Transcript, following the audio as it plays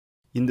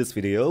In this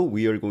video,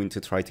 we are going to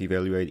try to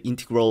evaluate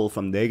integral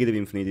from negative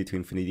infinity to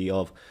infinity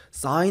of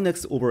sine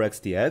x over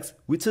x dx,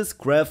 which is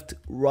graphed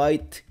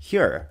right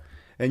here.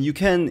 And you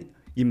can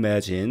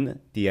imagine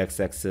the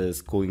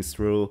x-axis going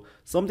through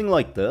something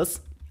like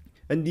this.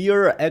 And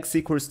near x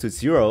equals to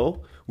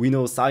 0, we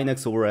know sine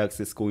x over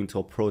x is going to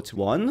approach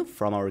 1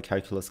 from our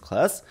calculus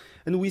class.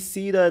 And we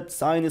see that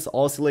sine is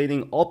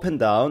oscillating up and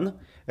down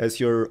as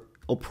you're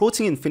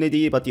approaching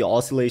infinity, but the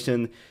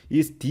oscillation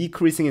is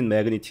decreasing in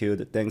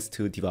magnitude thanks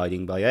to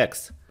dividing by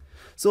x.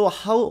 So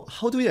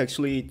how do we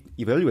actually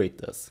evaluate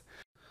this?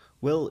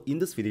 Well, in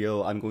this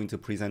video, I'm going to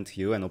present to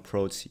you an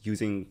approach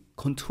using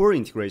contour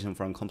integration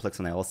from complex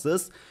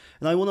analysis.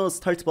 And I want to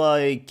start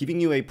by giving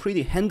you a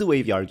pretty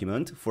hand-wavy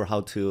argument for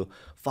how to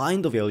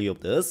find the value of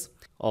this,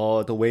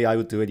 the way I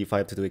would do it if I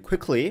have to do it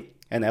quickly.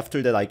 And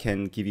after that, I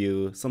can give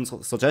you some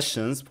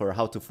suggestions for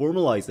how to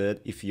formalize it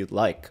if you'd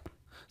like.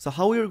 So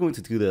how we are going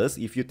to do this,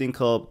 if you think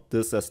of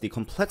this as the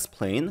complex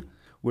plane,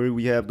 where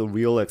we have the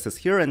real axis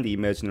here and the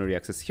imaginary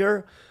axis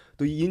here,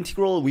 the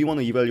integral we want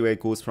to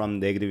evaluate goes from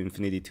negative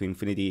infinity to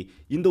infinity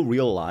in the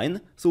real line.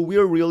 So we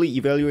are really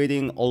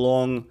evaluating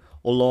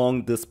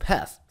along this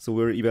path. So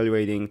we're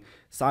evaluating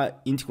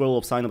integral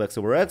of sine of x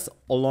over x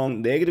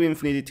along negative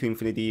infinity to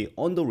infinity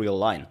on the real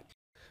line.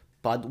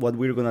 But what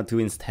we're going to do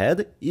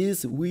instead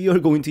is we are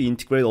going to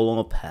integrate along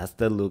a path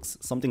that looks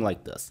something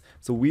like this.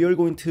 So we are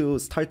going to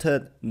start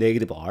at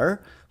negative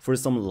r for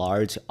some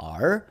large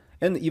r,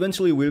 and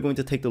eventually we're going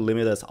to take the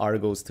limit as r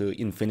goes to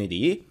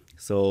infinity.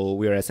 So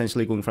we are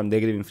essentially going from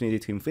negative infinity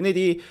to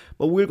infinity,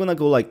 but we're going to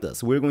go like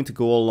this. We're going to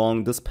go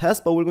along this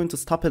path, but we're going to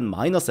stop at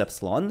minus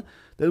epsilon.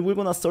 Then we're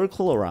going to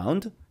circle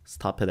around,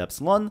 stop at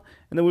epsilon,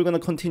 and then we're going to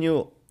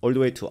continue all the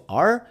way to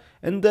r,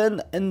 and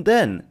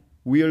then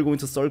we are going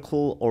to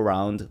circle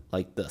around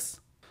like this.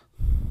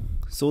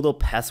 So the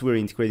path we're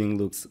integrating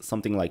looks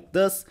something like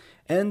this.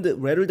 And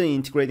rather than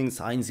integrating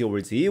sine z over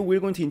z, we're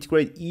going to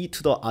integrate e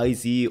to the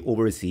iz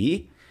over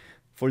z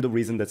for the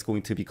reason that's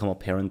going to become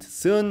apparent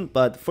soon.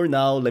 But for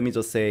now, let me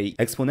just say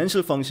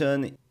exponential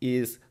function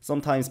is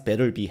sometimes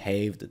better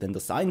behaved than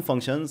the sine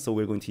function. So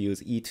we're going to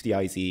use e to the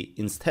iz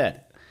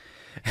instead.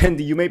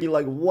 And you may be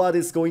like, what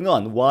is going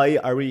on? Why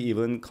are we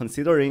even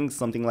considering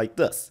something like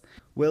this?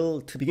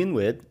 Well, to begin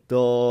with,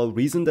 the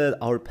reason that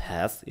our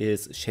path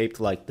is shaped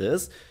like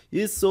this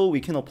is so we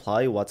can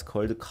apply what's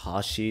called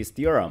Cauchy's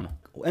theorem.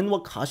 And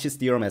what Cauchy's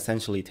theorem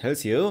essentially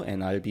tells you,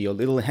 and I'll be a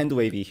little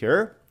hand-wavy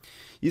here,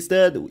 is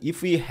that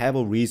if we have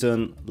a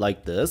region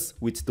like this,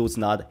 which does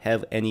not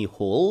have any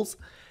holes,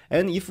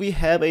 and if we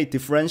have a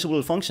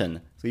differentiable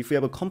function, so if we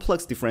have a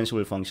complex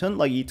differentiable function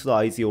like e to the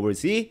iz over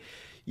z,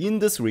 in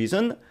this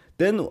region,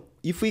 then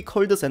if we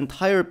call this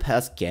entire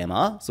path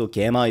gamma, so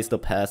gamma is the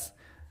path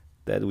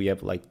that we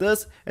have like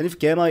this, and if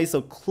gamma is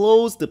a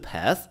closed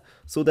path,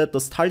 so that the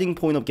starting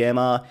point of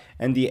gamma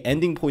and the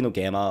ending point of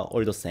gamma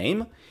are the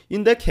same,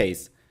 in that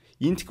case,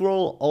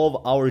 integral of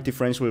our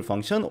differentiable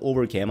function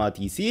over gamma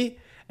dc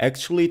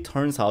actually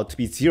turns out to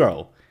be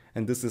 0.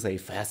 And this is a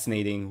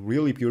fascinating,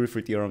 really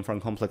beautiful theorem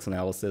from complex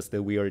analysis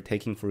that we are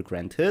taking for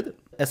granted.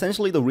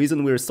 Essentially, the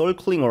reason we're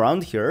circling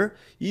around here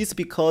is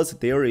because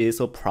there is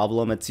a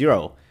problem at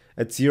 0.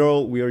 At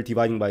 0, we are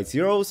dividing by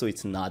 0, so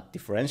it's not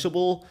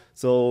differentiable.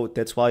 So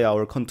that's why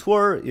our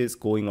contour is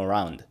going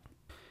around.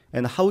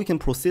 And how we can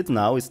proceed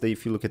now is that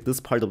if you look at this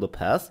part of the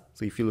path,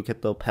 so if you look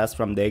at the path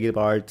from negative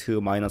r to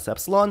minus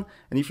epsilon,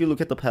 and if you look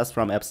at the path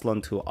from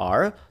epsilon to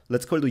r,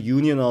 let's call the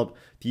union of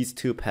these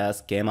two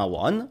paths gamma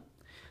 1.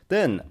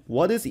 Then,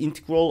 what is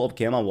integral of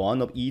gamma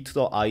 1 of e to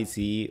the iz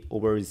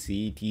over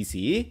z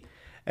dz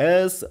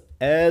as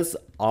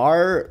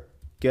r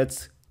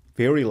gets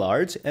very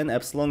large and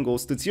epsilon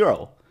goes to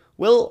 0?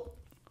 Well,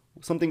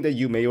 something that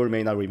you may or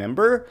may not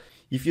remember,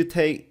 if you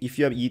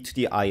have e to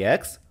the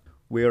ix,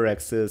 where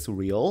x is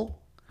real,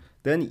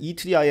 then e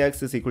to the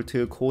ix is equal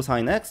to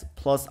cosine x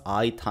plus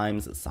I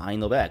times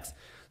sine of x.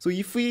 So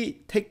if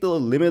we take the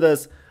limit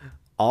as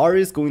r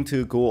is going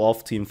to go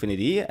off to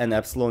infinity and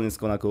epsilon is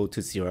going to go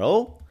to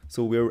 0,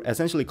 so we're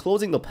essentially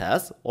closing the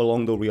path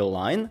along the real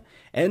line.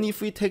 And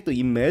if we take the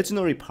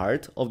imaginary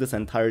part of this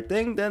entire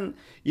thing, then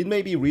it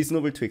may be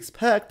reasonable to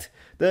expect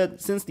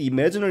that since the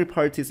imaginary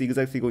part is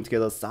exactly going to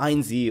get a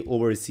sine z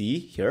over z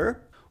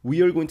here,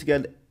 we are going to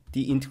get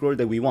the integral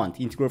that we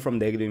want, integral from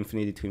negative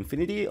infinity to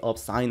infinity of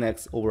sine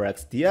x over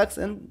x dx,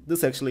 and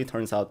this actually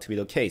turns out to be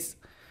the case.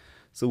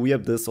 So we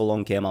have this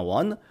along gamma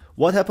 1.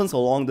 What happens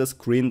along this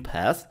green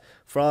path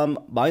from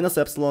minus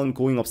epsilon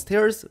going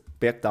upstairs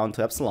back down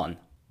to epsilon?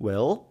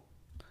 Well,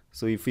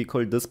 so if we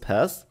call this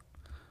path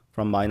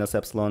from minus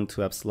epsilon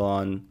to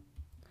epsilon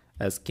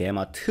as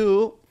gamma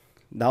 2,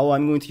 now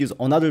I'm going to use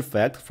another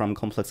fact from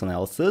complex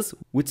analysis,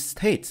 which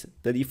states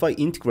that if I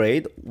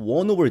integrate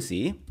 1 over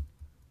z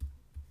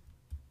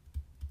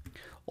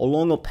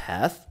along a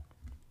path,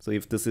 so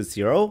if this is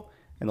 0,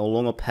 and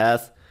along a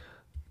path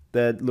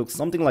that looks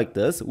something like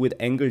this with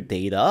angle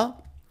theta,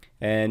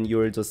 and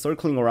you're just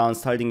circling around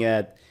starting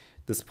at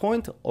this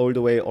point all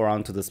the way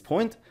around to this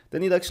point,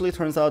 then it actually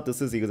turns out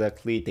this is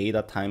exactly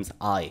theta times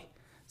I.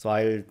 So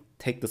I'll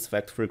take this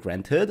fact for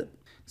granted.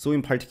 So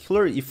in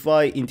particular, if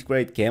I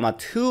integrate gamma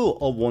 2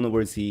 of 1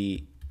 over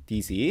z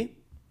dz,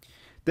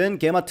 then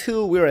gamma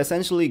 2, we're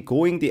essentially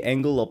going the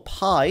angle of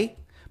pi,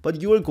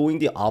 but you are going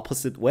the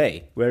opposite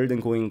way. Rather than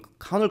going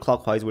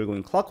counterclockwise, we're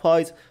going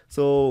clockwise.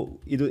 So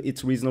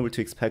it's reasonable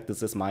to expect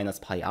this is minus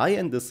pi I,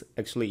 and this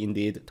actually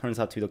indeed turns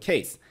out to be the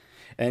case.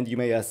 And you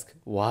may ask,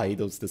 why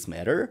does this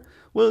matter?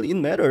 Well, it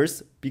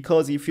matters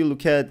because if you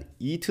look at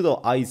e to the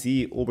iz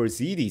over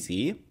z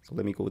dz, so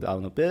let me go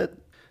down a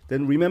bit,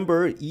 then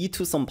remember e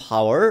to some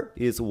power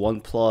is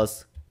 1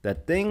 plus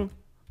that thing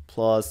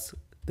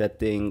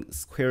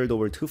squared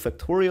over 2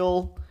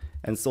 factorial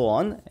and so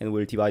on, and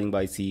we're dividing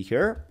by z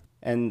here.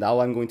 And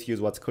now I'm going to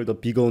use what's called the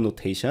big O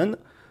notation.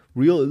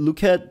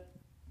 Look at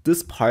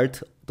this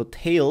part, the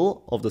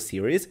tail of the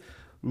series.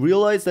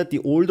 Realize that the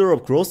order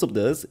of growth of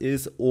this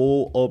is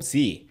O of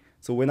z.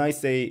 So when I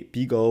say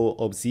big O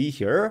of z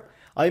here,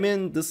 I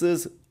mean this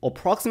is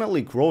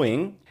approximately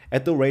growing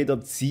at the rate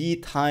of z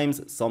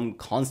times some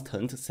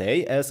constant,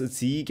 say, as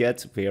z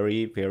gets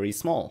very, very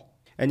small.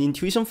 And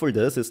intuition for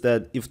this is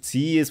that if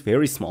z is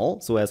very small,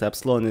 so as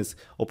epsilon is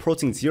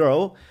approaching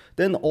 0,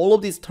 then all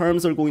of these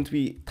terms are going to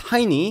be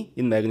tiny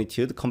in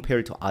magnitude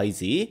compared to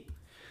iz.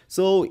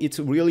 So it's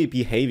really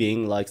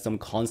behaving like some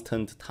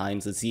constant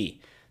times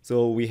z.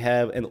 So we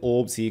have an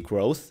O of z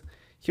growth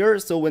here.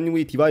 So when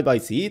we divide by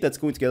z, that's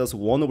going to get us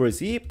 1 over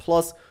z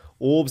plus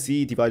O of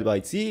z divided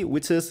by z,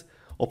 which is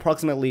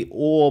approximately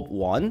O of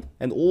 1.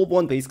 And O of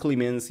 1 basically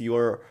means you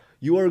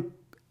are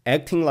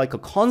acting like a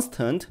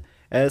constant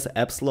as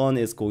epsilon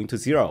is going to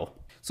 0.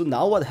 So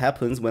now what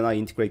happens when I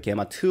integrate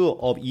gamma 2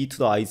 of e to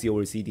the iz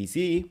over z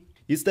dz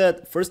is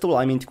that, first of all,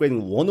 I'm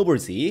integrating 1 over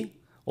z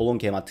along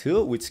gamma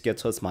 2, which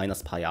gets us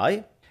minus pi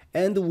I.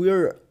 And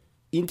we're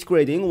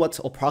integrating what's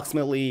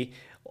approximately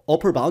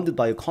upper bounded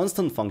by a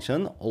constant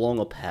function along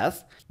a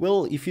path.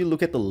 Well, if you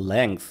look at the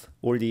length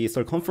or the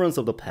circumference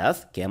of the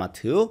path, gamma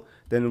 2,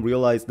 then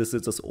realize this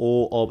is just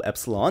O of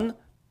epsilon.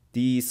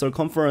 The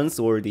circumference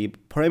or the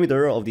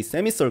parameter of the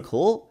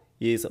semicircle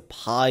is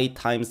pi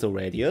times the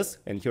radius,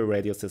 and here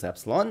radius is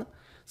epsilon.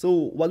 So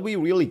what we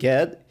really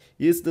get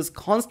is this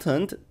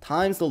constant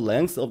times the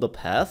length of the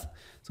path.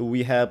 So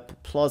we have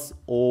plus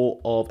O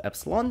of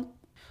epsilon.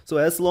 So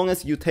as long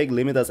as you take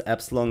limit as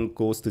epsilon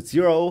goes to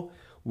 0,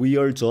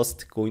 we're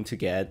just going to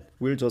get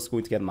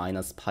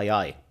minus pi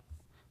I.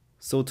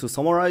 So to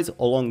summarize,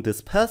 along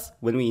this path,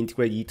 when we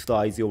integrate e to the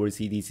iz over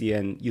z dz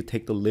and you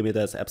take the limit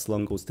as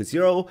epsilon goes to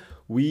 0,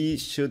 we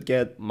should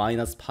get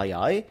minus pi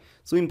I.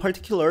 So in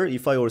particular,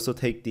 if I also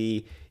take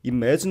the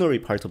imaginary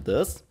part of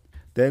this,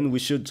 then we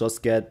should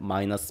just get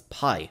minus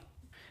pi.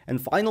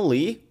 And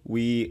finally,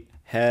 we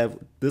have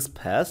this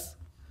path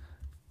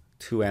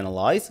to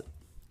analyze.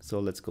 So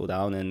let's go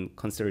down and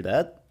consider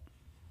that.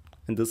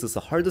 And this is the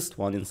hardest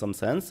one in some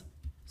sense.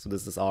 So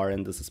this is r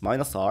and this is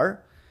minus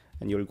r.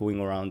 And you're going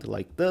around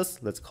like this.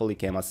 Let's call it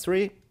gamma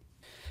 3.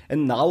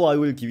 And now I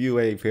will give you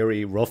a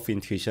very rough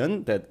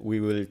intuition that we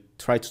will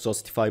try to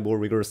justify more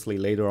rigorously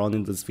later on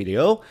in this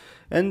video.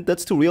 And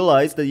that's to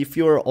realize that if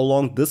you're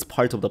along this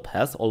part of the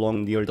path,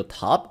 along near the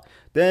top,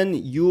 then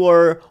you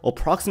are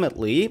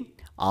approximately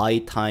I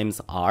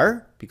times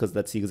r, because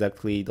that's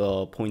exactly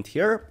the point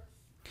here.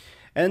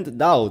 And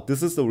now,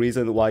 this is the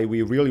reason why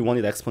we really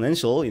wanted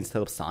exponential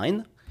instead of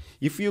sine.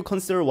 If you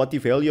consider what the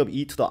value of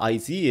e to the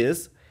iz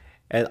is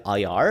at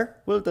IR,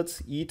 well,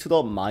 that's e to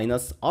the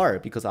minus r,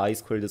 because I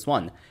squared is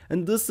 1.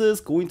 And this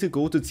is going to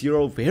go to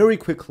 0 very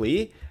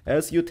quickly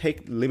as you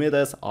take limit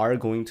as r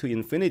going to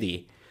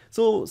infinity.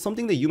 So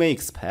something that you may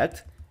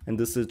expect, and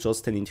this is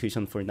just an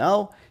intuition for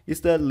now,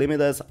 is that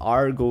limit as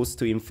r goes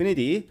to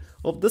infinity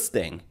of this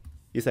thing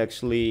is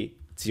actually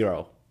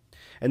 0.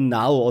 And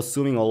now,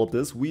 assuming all of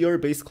this, we are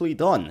basically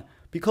done,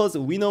 because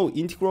we know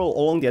integral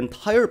along the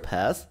entire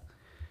path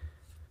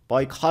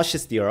by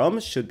Cauchy's theorem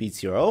should be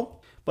 0,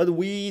 but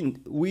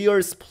we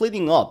are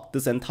splitting up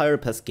this entire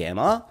path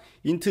gamma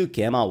into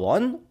gamma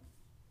 1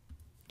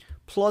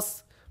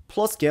 plus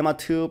gamma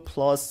 2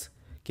 plus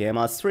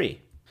gamma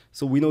 3.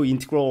 So we know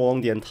integral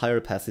along the entire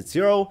path is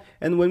 0,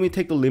 and when we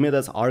take the limit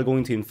as r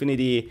going to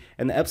infinity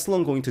and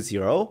epsilon going to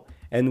 0,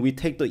 and we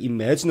take the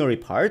imaginary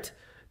part,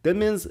 that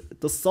means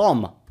the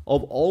sum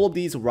of all of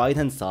these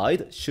right-hand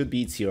side should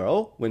be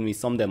 0 when we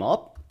sum them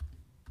up,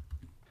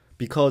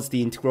 because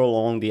the integral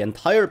along the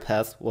entire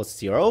path was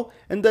 0,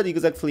 and that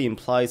exactly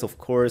implies, of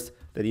course,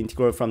 that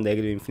integral from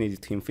negative infinity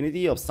to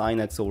infinity of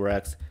sine x over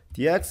x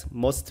dx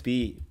must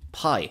be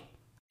pi.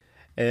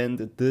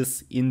 And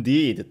this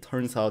indeed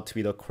turns out to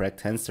be the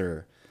correct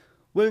answer.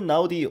 Well,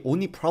 now the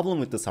only problem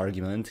with this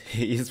argument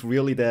is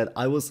really that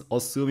I was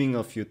assuming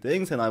a few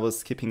things and I was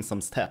skipping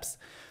some steps.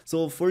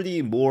 So for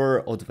the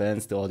more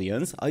advanced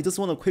audience, I just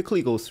want to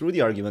quickly go through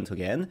the argument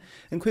again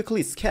and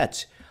quickly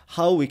sketch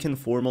how we can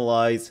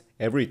formalize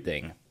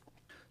everything.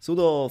 So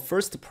the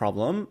first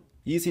problem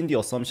is in the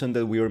assumption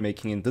that we are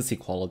making in this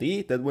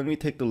equality, that when we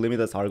take the limit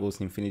as r goes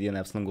to infinity and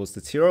epsilon goes to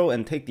 0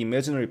 and take the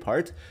imaginary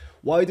part,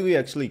 why do we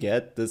actually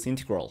get this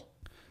integral?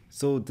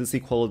 So this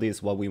equality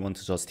is what we want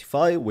to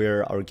justify,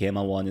 where our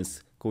gamma 1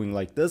 is going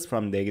like this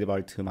from negative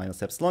r to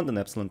minus epsilon, then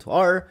epsilon to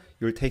r,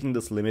 you're taking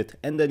this limit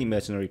and then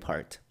imaginary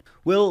part.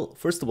 Well,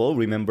 first of all,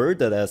 remember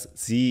that as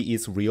z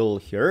is real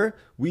here,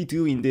 we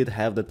do indeed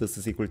have that this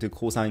is equal to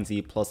cosine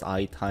z plus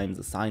I times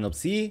the sine of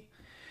z.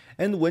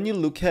 And when you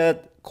look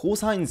at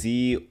cosine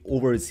z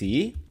over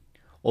z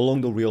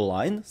along the real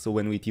line, so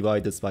when we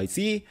divide this by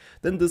z,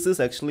 then this is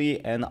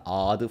actually an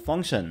odd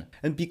function.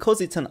 And because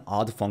it's an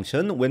odd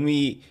function, when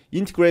we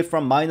integrate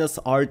from minus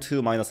r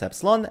to minus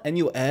epsilon, and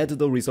you add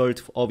the result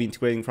of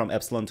integrating from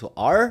epsilon to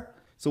r,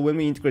 so when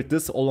we integrate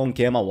this along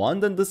gamma 1,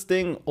 then this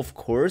thing, of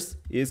course,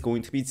 is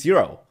going to be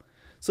 0.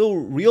 So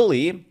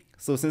really,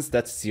 so since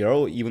that's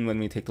 0, even when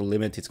we take the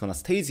limit, it's going to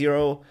stay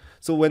 0.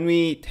 So when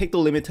we take the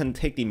limit and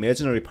take the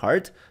imaginary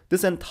part,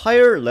 this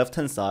entire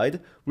left-hand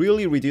side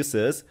really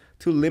reduces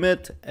to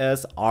limit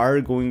as r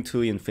going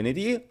to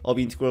infinity of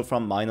integral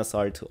from minus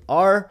r to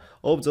r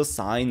of just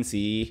sine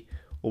z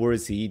over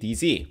z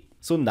dz.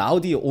 So now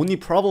the only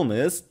problem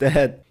is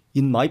that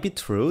it might be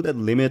true that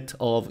limit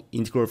of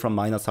integral from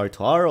minus r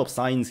to r of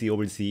sine z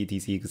over z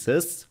dz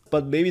exists,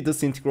 but maybe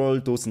this integral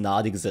does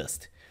not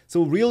exist.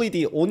 So really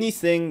the only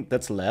thing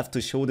that's left to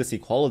show this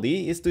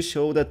equality is to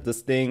show that this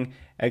thing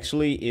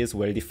actually is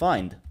well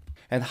defined.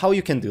 And how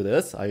you can do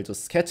this, I'll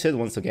just sketch it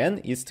once again,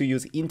 is to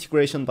use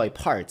integration by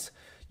parts.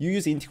 You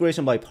use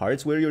integration by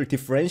parts where you're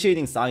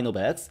differentiating sine of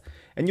x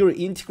and you're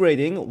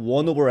integrating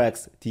 1 over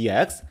x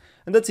dx,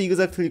 and that's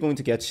exactly going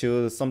to get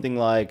you something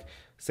like,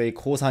 say,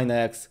 cosine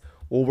x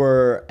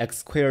over x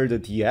squared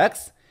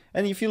dx.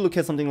 And if you look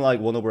at something like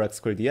 1 over x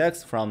squared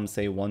dx from,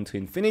 say, 1 to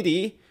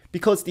infinity,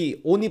 because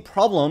the only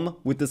problem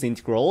with this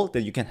integral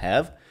that you can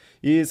have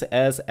is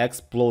as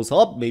x blows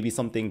up, maybe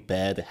something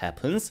bad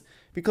happens,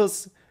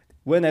 because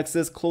when x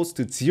is close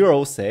to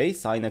 0, say,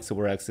 sine x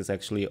over x is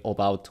actually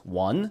about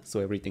 1, so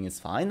everything is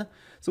fine.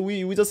 So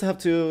we just have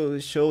to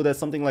show that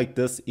something like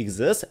this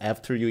exists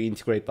after you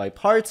integrate by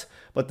parts,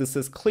 but this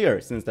is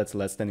clear since that's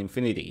less than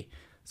infinity.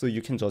 So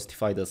you can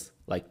justify this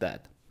like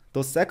that.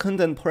 The second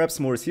and perhaps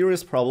more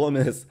serious problem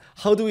is,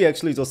 how do we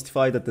actually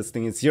justify that this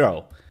thing is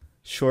 0?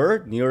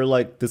 Sure, near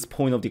like this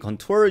point of the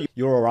contour,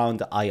 you're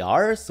around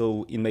IR,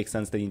 so it makes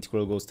sense that the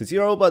integral goes to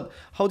 0, but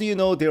how do you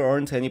know there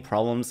aren't any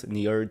problems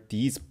near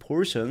these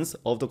portions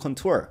of the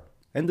contour?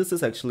 And this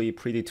is actually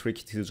pretty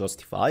tricky to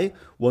justify.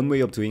 One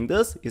way of doing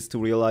this is to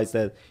realize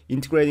that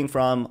integrating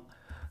from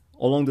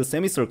along the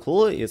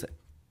semicircle is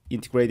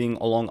integrating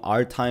along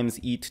r times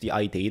e to the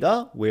I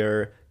theta,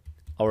 where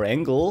our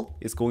angle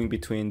is going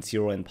between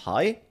 0 and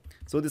pi.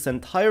 So this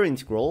entire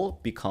integral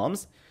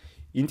becomes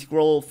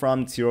integral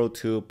from 0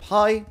 to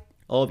pi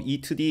of e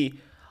to the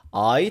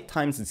I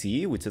times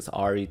z, which is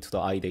r e to the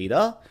I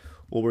theta,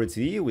 over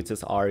z, which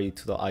is r e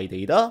to the I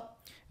theta,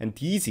 and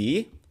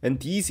dz. And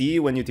dz,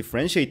 when you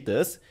differentiate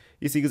this,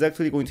 is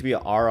exactly going to be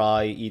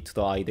ri e to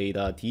the I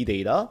theta d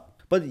theta.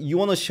 But you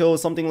want to show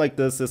something like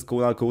this is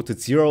going to go to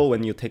 0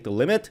 when you take the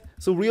limit.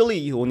 So really,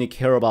 you only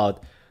care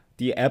about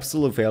the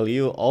absolute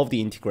value of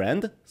the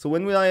integrand. So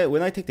when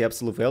I take the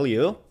absolute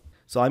value,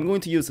 so I'm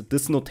going to use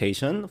this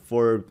notation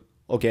for,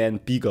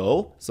 again, big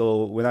O.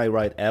 So when I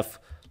write f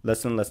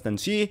less than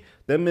g,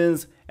 that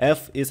means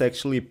f is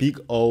actually big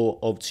O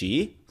of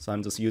g. So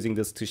I'm just using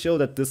this to show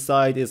that this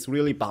side is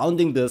really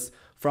bounding this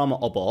from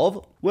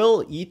above.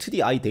 Well, e to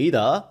the I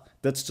theta,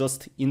 that's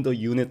just in the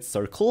unit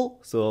circle.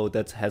 So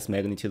that has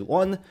magnitude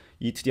 1.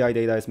 E to the I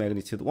theta is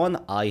magnitude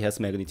 1. I has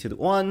magnitude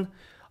 1.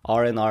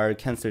 R and R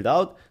cancelled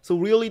out. So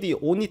really the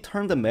only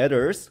term that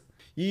matters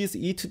is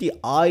e to the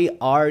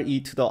IR e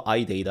to the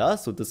I theta,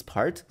 so this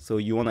part. So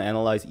you want to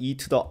analyze e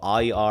to the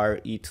IR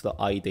e to the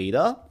I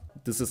theta.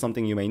 This is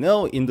something you may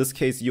know. In this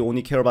case, you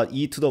only care about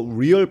e to the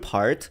real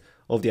part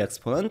of the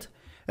exponent.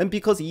 And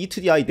because e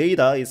to the I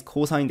theta is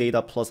cosine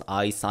theta plus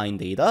I sine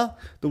theta,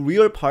 the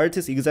real part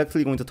is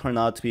exactly going to turn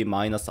out to be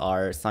minus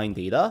R sine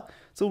theta.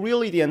 So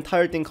really the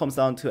entire thing comes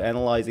down to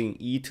analyzing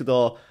e to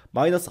the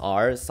minus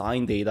R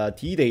sine theta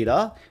d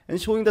theta and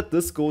showing that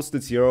this goes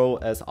to 0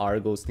 as R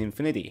goes to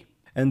infinity.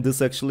 And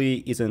this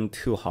actually isn't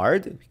too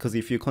hard, because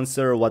if you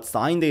consider what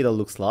sine theta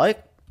looks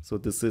like, so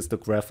this is the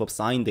graph of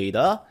sine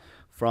theta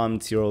from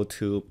 0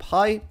 to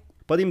pi,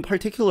 but in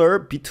particular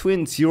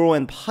between 0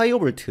 and pi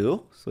over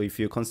 2, so if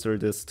you consider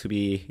this to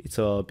be, it's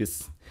a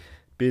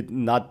bit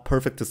not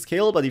perfect to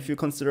scale, but if you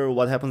consider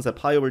what happens at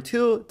pi over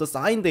 2, the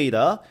sine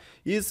theta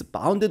is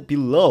bounded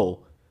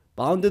below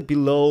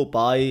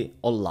by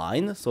a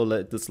line, so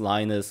this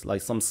line is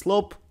like some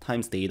slope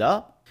times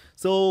theta.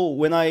 So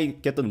when I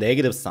get the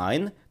negative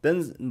sign,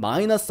 then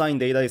minus sine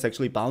theta is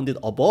actually bounded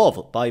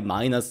above by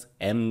minus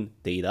m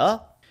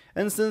theta.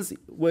 And since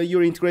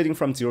you're integrating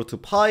from 0 to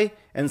pi,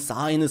 and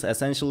sine is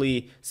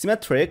essentially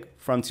symmetric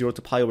from 0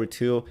 to pi over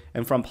 2,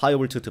 and from pi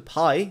over 2 to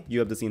pi, you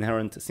have this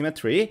inherent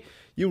symmetry,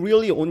 you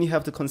really only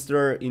have to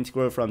consider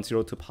integral from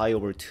 0 to pi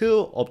over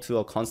 2 up to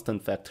a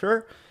constant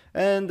factor.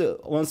 And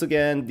once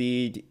again,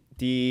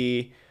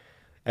 the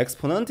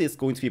exponent is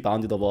going to be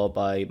bounded above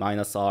by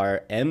minus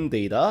r m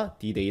theta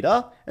d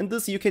theta, and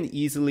this you can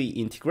easily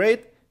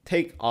integrate,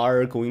 take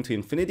r going to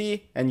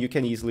infinity, and you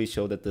can easily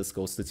show that this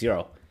goes to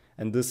 0.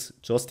 And this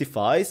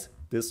justifies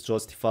this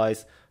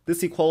justifies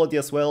this equality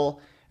as well.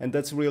 And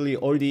that's really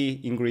all the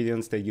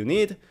ingredients that you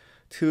need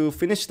to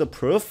finish the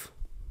proof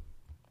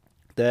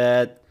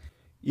that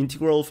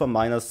integral from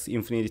minus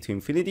infinity to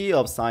infinity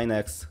of sine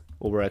x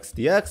over x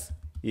dx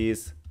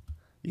is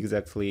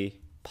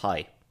exactly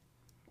pi.